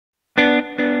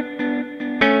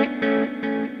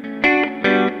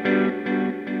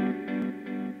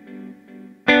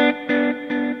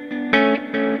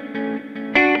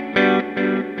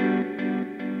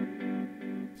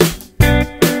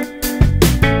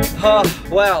Oh,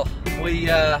 well, we've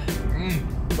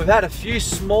had a few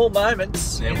small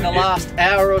moments in the last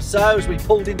hour or so as we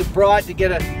pulled into Bright to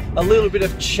get a little bit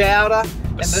of chowder.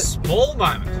 A small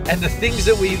moment. And the things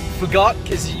that we forgot,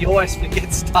 because you always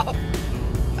forget stuff.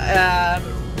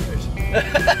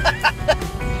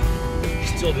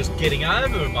 Still just getting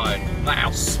over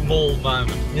our small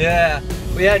moment. Yeah,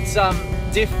 we had some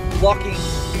diff blocking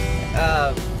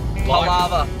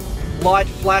palaver, light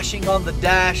flashing on the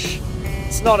dash.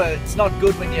 It's not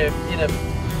good when you're in a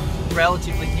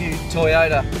relatively new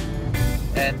Toyota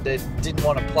and didn't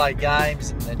want to play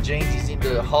games, and the Jeansy's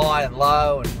into high and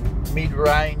low and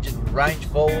mid-range and range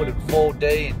forward and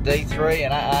 4D and D3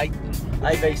 and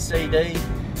A, B, C, D.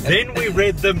 Then we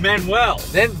read the manual.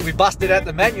 Then we busted out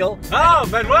the manual. Oh,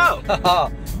 manual!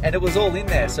 And it was all in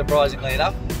there, surprisingly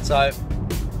enough. So,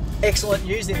 excellent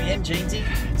news in the end, Jeansy.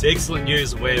 It's excellent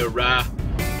news. We're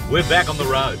back on the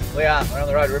road. We are. We're on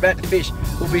the road. We're about to fish.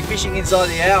 We'll be fishing inside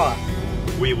the hour.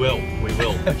 We will. We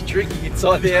will. We'll be drinking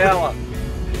inside the hour.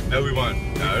 No, we won't.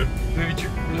 No.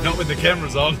 Not with the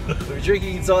cameras on. We'll be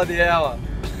drinking inside the hour.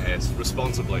 Yes,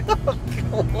 responsibly.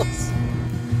 Of course.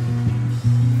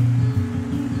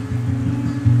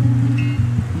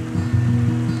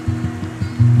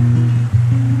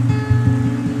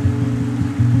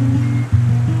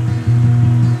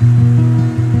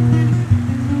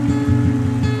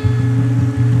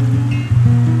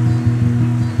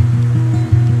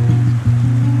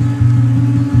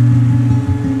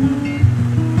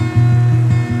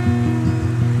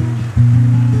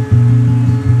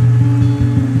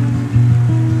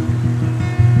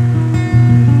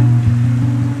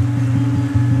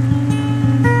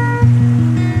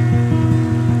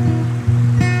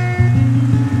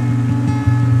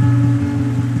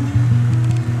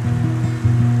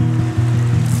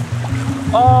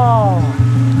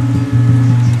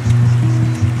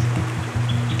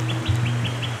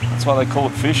 That's why they call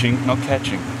it fishing, not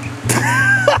catching.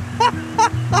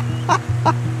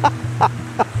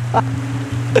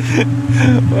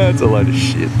 Well, that's a load of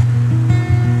shit.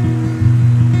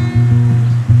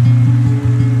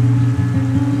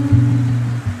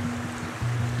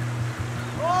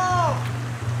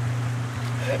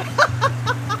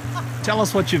 Tell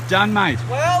us what you've done, mate.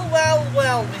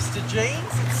 Well, Mr.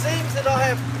 Jeans, it seems that I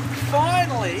have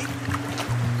finally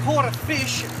caught a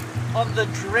fish on the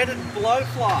dreaded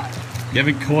blowfly. You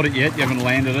haven't caught it yet, you haven't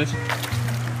landed it.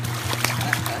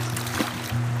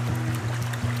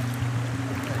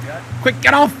 There you go. Quick,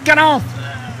 get off, get off!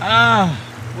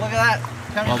 Look at that,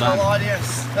 coming to the light here.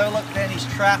 Have a look down his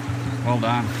trap. Well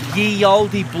done. Ye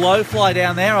olde blowfly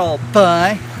down there, old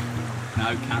boy.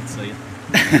 No, can't see it.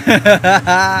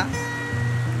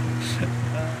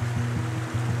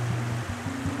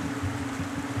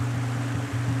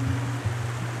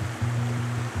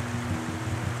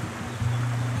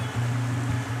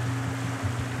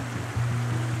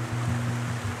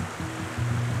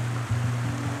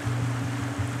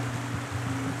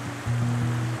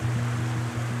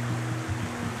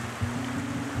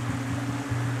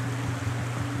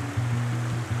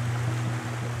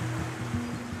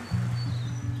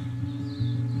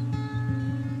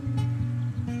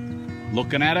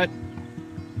 Looking at it.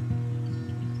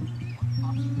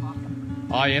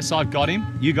 Oh yes, I've got him.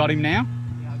 You got him now?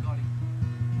 Yeah, I got him.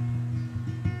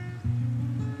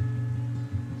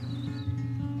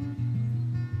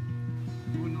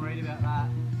 Wouldn't read about that.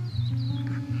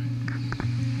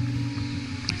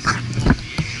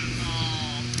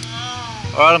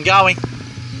 Alright, I'm going.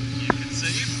 You can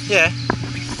see him? Yeah.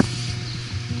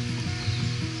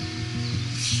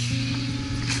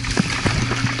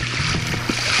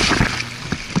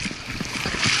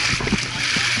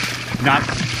 No,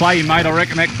 play mate, I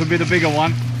reckon that could be the bigger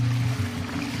one.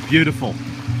 Beautiful.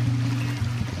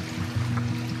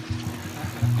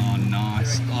 Oh,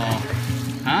 nice. Oh,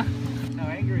 huh? How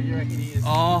angry do you reckon he is?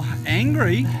 Oh,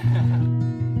 angry?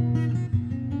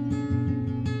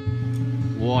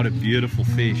 What a beautiful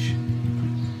fish.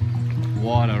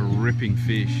 What a ripping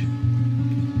fish.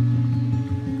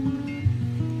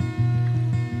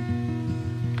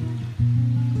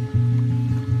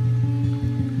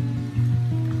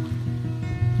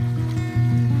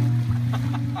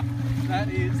 That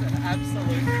is an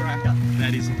absolute cracker.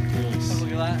 That is a horse.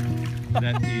 Look at that.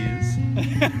 That is.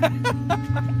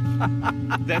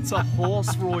 That's a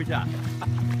horse, Reuter.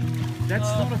 That's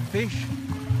not a fish.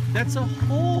 That's a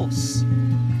horse.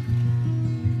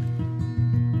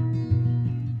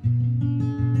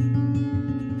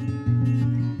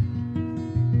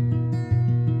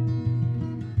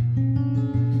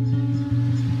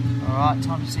 Alright,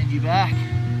 time to send you back.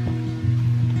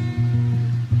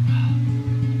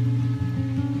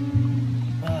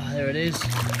 it is.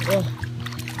 Oh.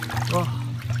 Oh.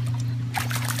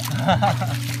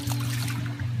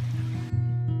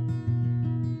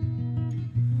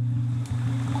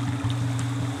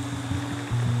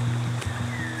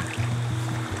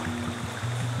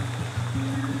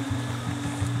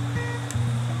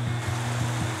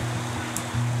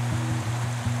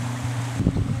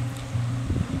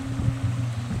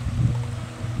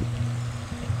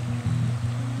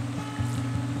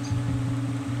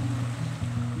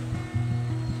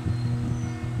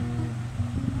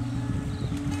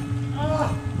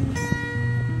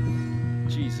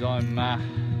 Geez, I'm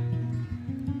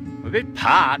a bit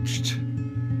parched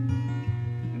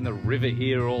in the river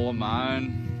here all on my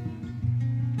own.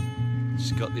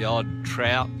 Just got the odd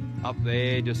trout up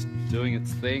there just doing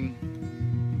its thing.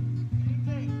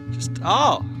 Just,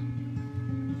 oh!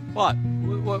 What?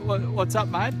 What's up,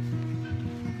 mate?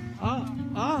 Oh.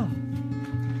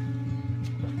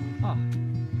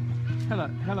 Hello,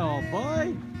 old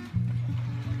boy.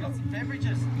 Got some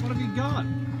beverages. What have you got?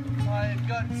 I've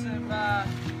got some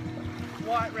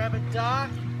White Rabbit Dark,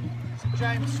 some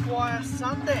James Squire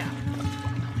Sundown.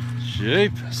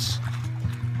 Jeepers.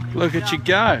 Look at you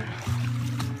go.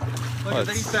 Look at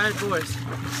these bad boys.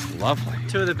 It's lovely.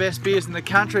 Two of the best beers in the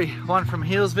country. One from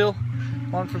Hillsville,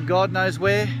 one from God knows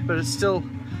where, but it's still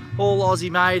all Aussie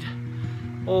made.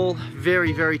 All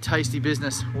very, very tasty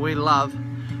business. We love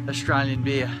Australian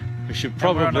beer. We should And we're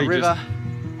on probably the river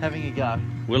just... having a go.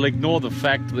 We'll ignore the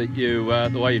fact that you,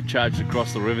 the way you've charged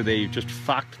across the river there, you've just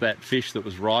fucked that fish that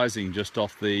was rising just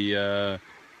off the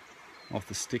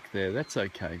stick there. That's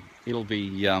okay. It'll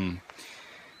be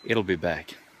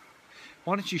back.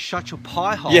 Why don't you shut your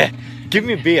pie hole? Yeah, give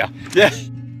me a beer. Yeah.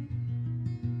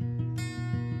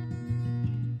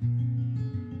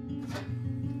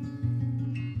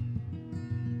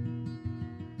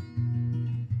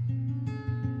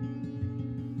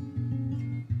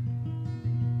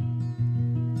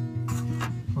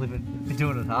 We're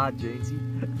doing it hard, Jeansy.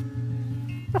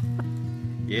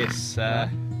 Yes.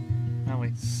 Aren't we?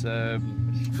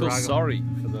 Feel sorry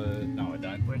for the. No, I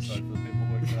don't. We're Feel sorry for the people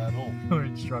working for that at all. We're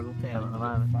in struggle town at the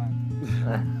moment.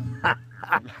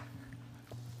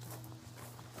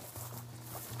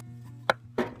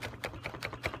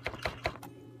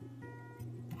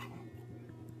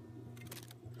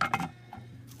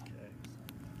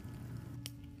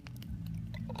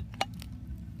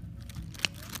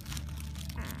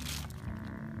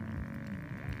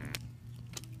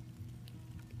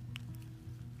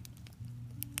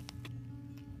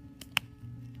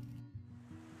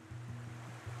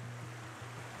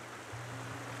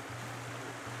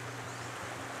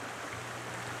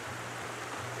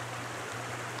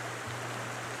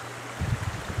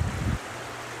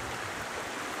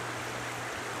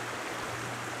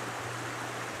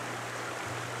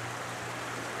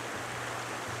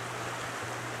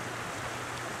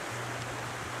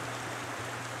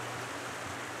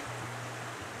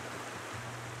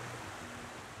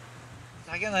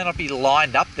 How can they not be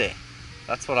lined up there?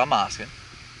 That's what I'm asking.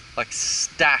 Like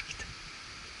stacked.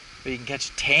 Where you can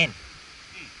catch 10.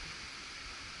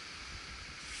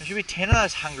 There should be 10 of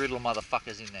those hungry little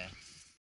motherfuckers in there.